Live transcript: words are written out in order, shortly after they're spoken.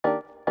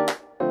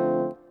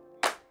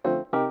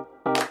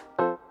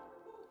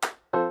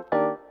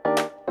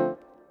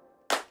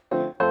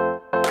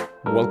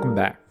Welcome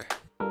back.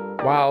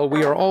 While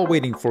we are all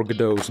waiting for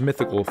Godot's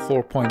mythical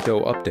 4.0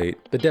 update,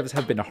 the devs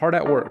have been hard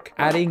at work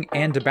adding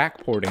and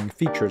backporting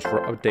features for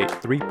update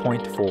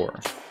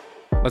 3.4.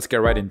 Let's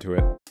get right into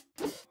it.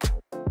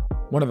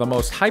 One of the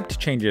most hyped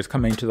changes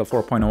coming to the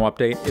 4.0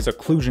 update is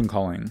Occlusion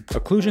Culling.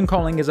 Occlusion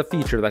Culling is a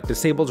feature that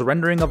disables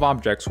rendering of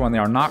objects when they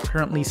are not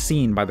currently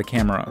seen by the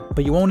camera.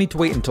 But you won't need to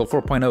wait until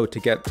 4.0 to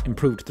get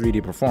improved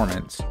 3D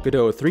performance.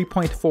 Godot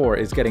 3.4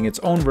 is getting its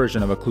own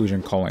version of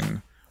Occlusion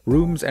Culling.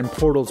 Rooms and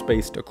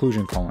portals-based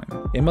occlusion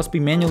culling. It must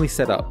be manually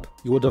set up.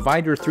 You will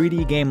divide your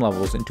 3D game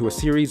levels into a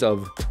series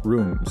of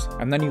rooms,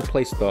 and then you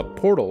place the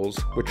portals,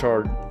 which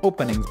are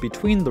openings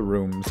between the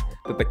rooms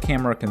that the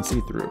camera can see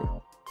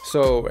through.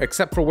 So,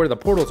 except for where the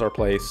portals are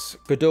placed,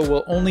 Godot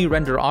will only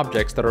render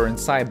objects that are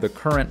inside the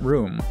current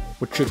room,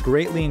 which should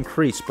greatly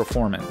increase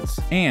performance.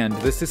 And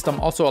the system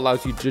also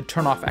allows you to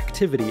turn off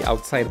activity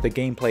outside of the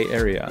gameplay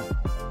area.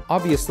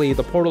 Obviously,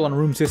 the portal and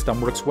room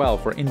system works well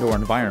for indoor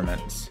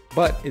environments,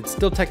 but it's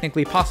still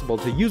technically possible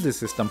to use this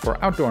system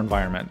for outdoor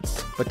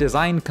environments. But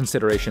design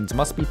considerations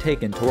must be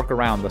taken to work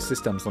around the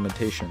system's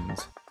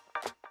limitations.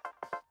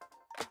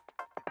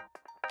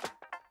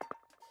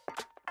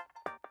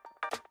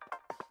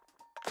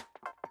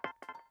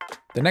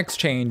 The next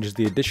change is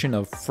the addition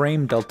of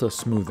frame delta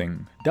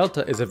smoothing.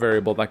 Delta is a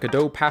variable that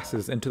Godot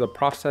passes into the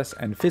process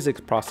and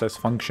physics process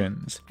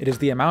functions. It is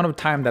the amount of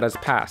time that has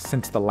passed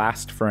since the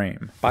last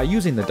frame. By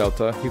using the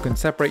delta, you can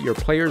separate your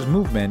player's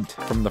movement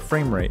from the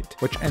frame rate,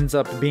 which ends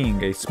up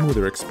being a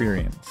smoother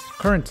experience.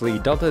 Currently,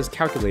 delta is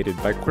calculated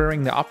by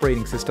querying the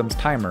operating system's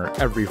timer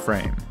every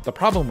frame. The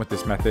problem with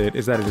this method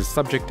is that it is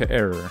subject to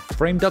error.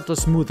 Frame delta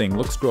smoothing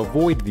looks to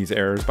avoid these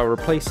errors by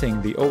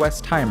replacing the OS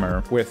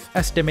timer with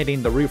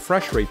estimating the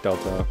refresh rate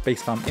delta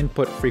based on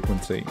input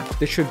frequency.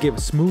 This should give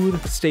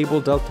smooth,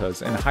 stable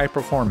deltas in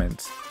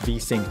high-performance,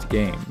 V-synced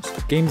games.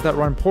 Games that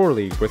run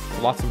poorly with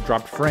lots of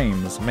dropped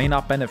frames may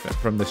not benefit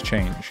from this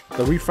change.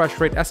 The refresh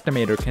rate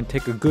estimator can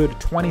take a good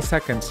 20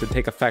 seconds to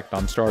take effect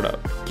on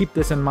startup. Keep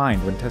this in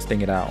mind when testing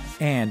it out.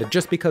 And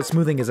just because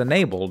smoothing is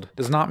enabled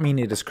does not mean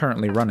it is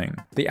currently running.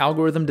 The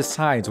algorithm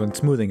decides when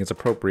smoothing is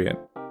appropriate.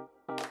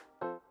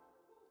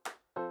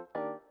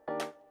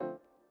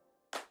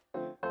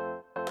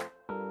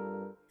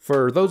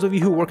 For those of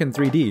you who work in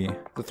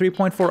 3D, the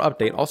 3.4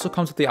 update also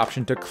comes with the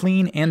option to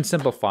clean and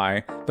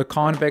simplify the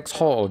convex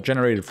hull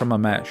generated from a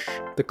mesh.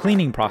 The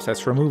cleaning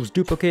process removes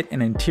duplicate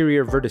and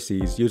interior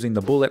vertices using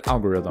the bullet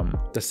algorithm.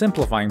 The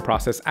simplifying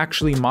process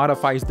actually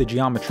modifies the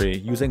geometry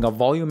using a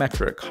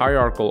volumetric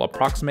hierarchical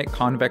approximate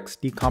convex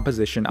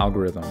decomposition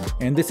algorithm.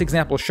 In this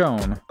example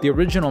shown, the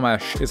original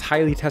mesh is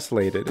highly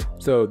tessellated,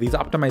 so these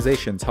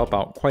optimizations help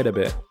out quite a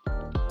bit.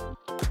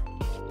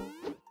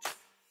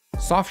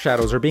 Soft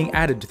shadows are being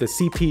added to the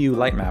CPU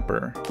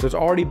Lightmapper. There's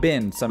already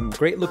been some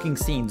great looking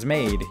scenes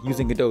made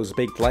using Godot's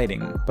baked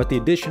lighting, but the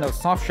addition of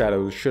soft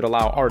shadows should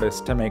allow artists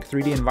to make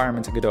 3D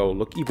environments in Godot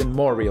look even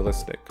more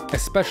realistic,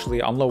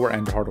 especially on lower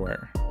end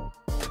hardware.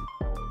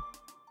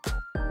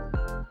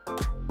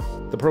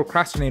 The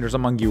procrastinators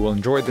among you will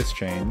enjoy this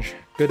change.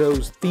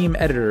 Godot's theme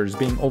editor is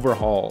being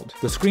overhauled.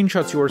 The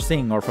screenshots you are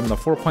seeing are from the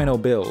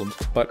 4.0 build,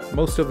 but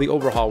most of the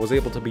overhaul was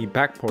able to be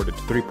backported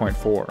to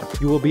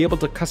 3.4. You will be able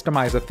to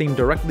customize a theme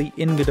directly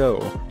in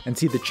Godot and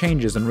see the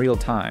changes in real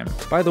time.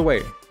 By the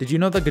way, did you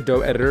know the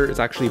Godot editor is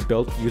actually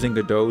built using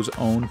Godot's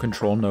own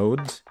control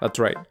nodes? That's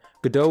right,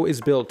 Godot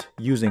is built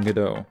using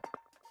Godot.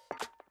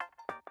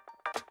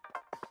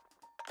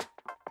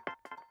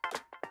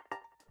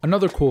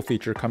 Another cool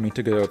feature coming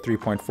to Godot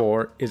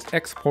 3.4 is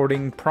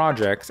exporting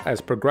projects as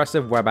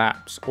progressive web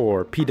apps,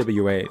 or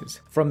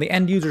PWAs. From the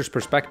end user's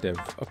perspective,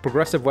 a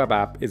progressive web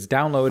app is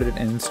downloaded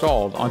and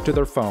installed onto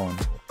their phone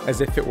as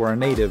if it were a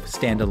native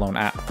standalone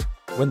app.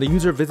 When the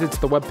user visits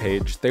the web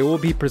page, they will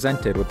be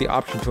presented with the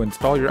option to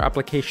install your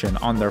application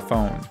on their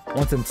phone.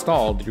 Once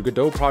installed, your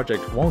Godot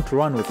project won't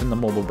run within the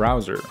mobile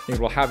browser. It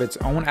will have its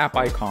own app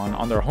icon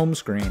on their home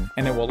screen,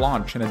 and it will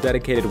launch in a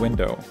dedicated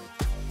window.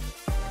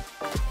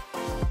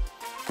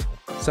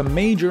 Some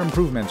major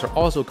improvements are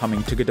also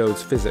coming to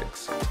Godot's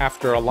physics.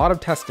 After a lot of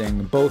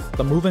testing, both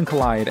the move and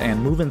collide and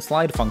move and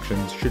slide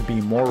functions should be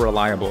more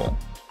reliable.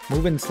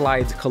 Move and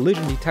slide's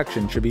collision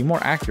detection should be more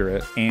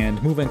accurate, and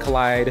move and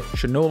collide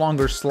should no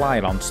longer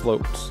slide on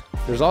slopes.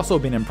 There's also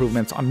been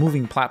improvements on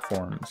moving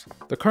platforms.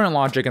 The current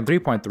logic in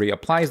 3.3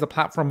 applies the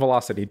platform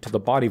velocity to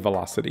the body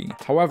velocity.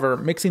 However,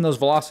 mixing those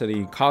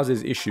velocity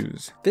causes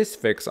issues. This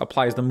fix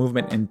applies the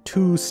movement in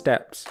 2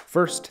 steps.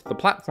 First, the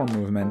platform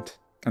movement,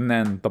 and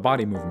then the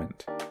body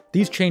movement.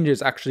 These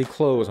changes actually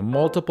close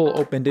multiple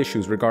opened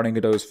issues regarding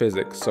Godot's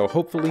physics, so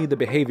hopefully the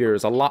behavior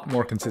is a lot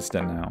more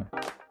consistent now.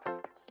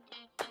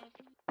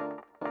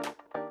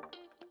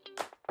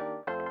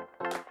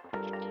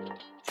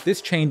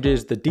 This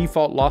changes the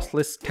default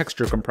lossless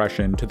texture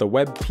compression to the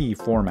WebP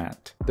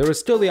format. There is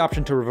still the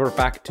option to revert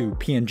back to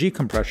PNG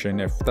compression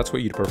if that's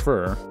what you'd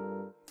prefer.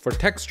 For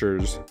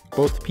textures,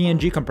 both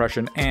PNG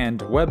compression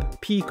and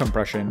WebP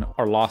compression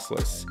are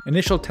lossless.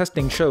 Initial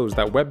testing shows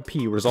that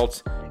WebP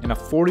results in a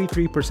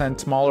 43%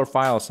 smaller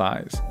file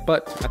size,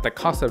 but at the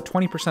cost of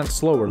 20%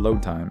 slower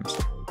load times.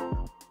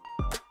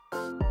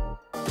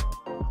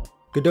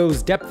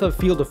 Godot's depth of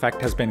field effect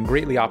has been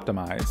greatly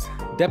optimized.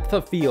 Depth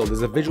of field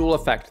is a visual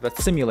effect that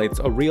simulates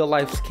a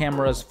real-life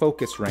camera's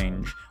focus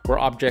range, where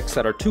objects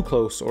that are too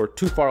close or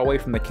too far away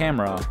from the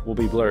camera will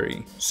be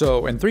blurry.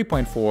 So in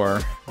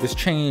 3.4, this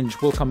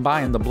change will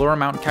combine the blur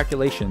amount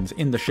calculations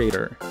in the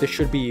shader. This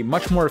should be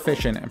much more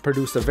efficient and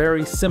produce a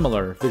very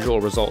similar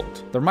visual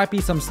result. There might be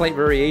some slight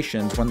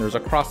variations when there's a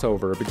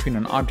crossover between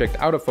an object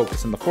out of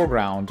focus in the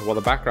foreground while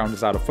the background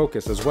is out of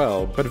focus as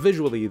well, but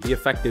visually the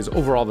effect is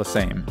overall the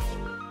same.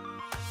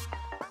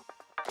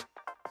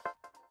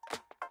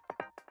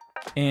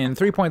 In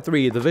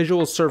 3.3, the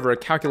visual server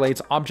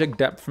calculates object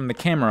depth from the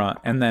camera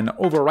and then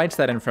overwrites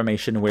that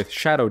information with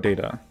shadow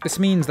data. This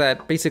means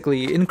that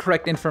basically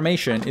incorrect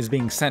information is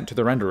being sent to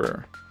the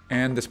renderer.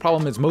 And this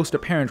problem is most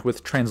apparent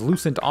with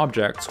translucent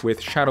objects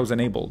with shadows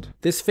enabled.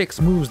 This fix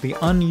moves the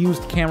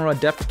unused camera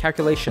depth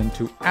calculation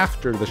to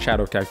after the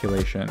shadow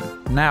calculation.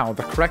 Now,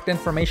 the correct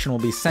information will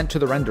be sent to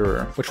the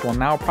renderer, which will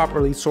now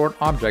properly sort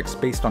objects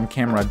based on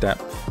camera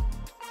depth.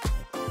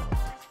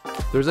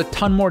 There's a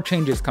ton more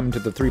changes coming to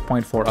the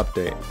 3.4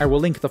 update. I will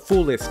link the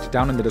full list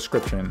down in the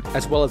description,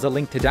 as well as a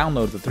link to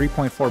download the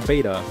 3.4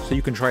 beta so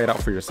you can try it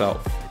out for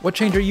yourself. What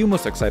change are you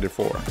most excited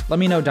for? Let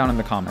me know down in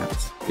the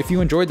comments. If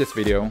you enjoyed this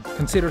video,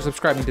 consider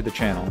subscribing to the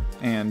channel,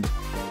 and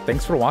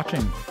thanks for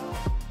watching.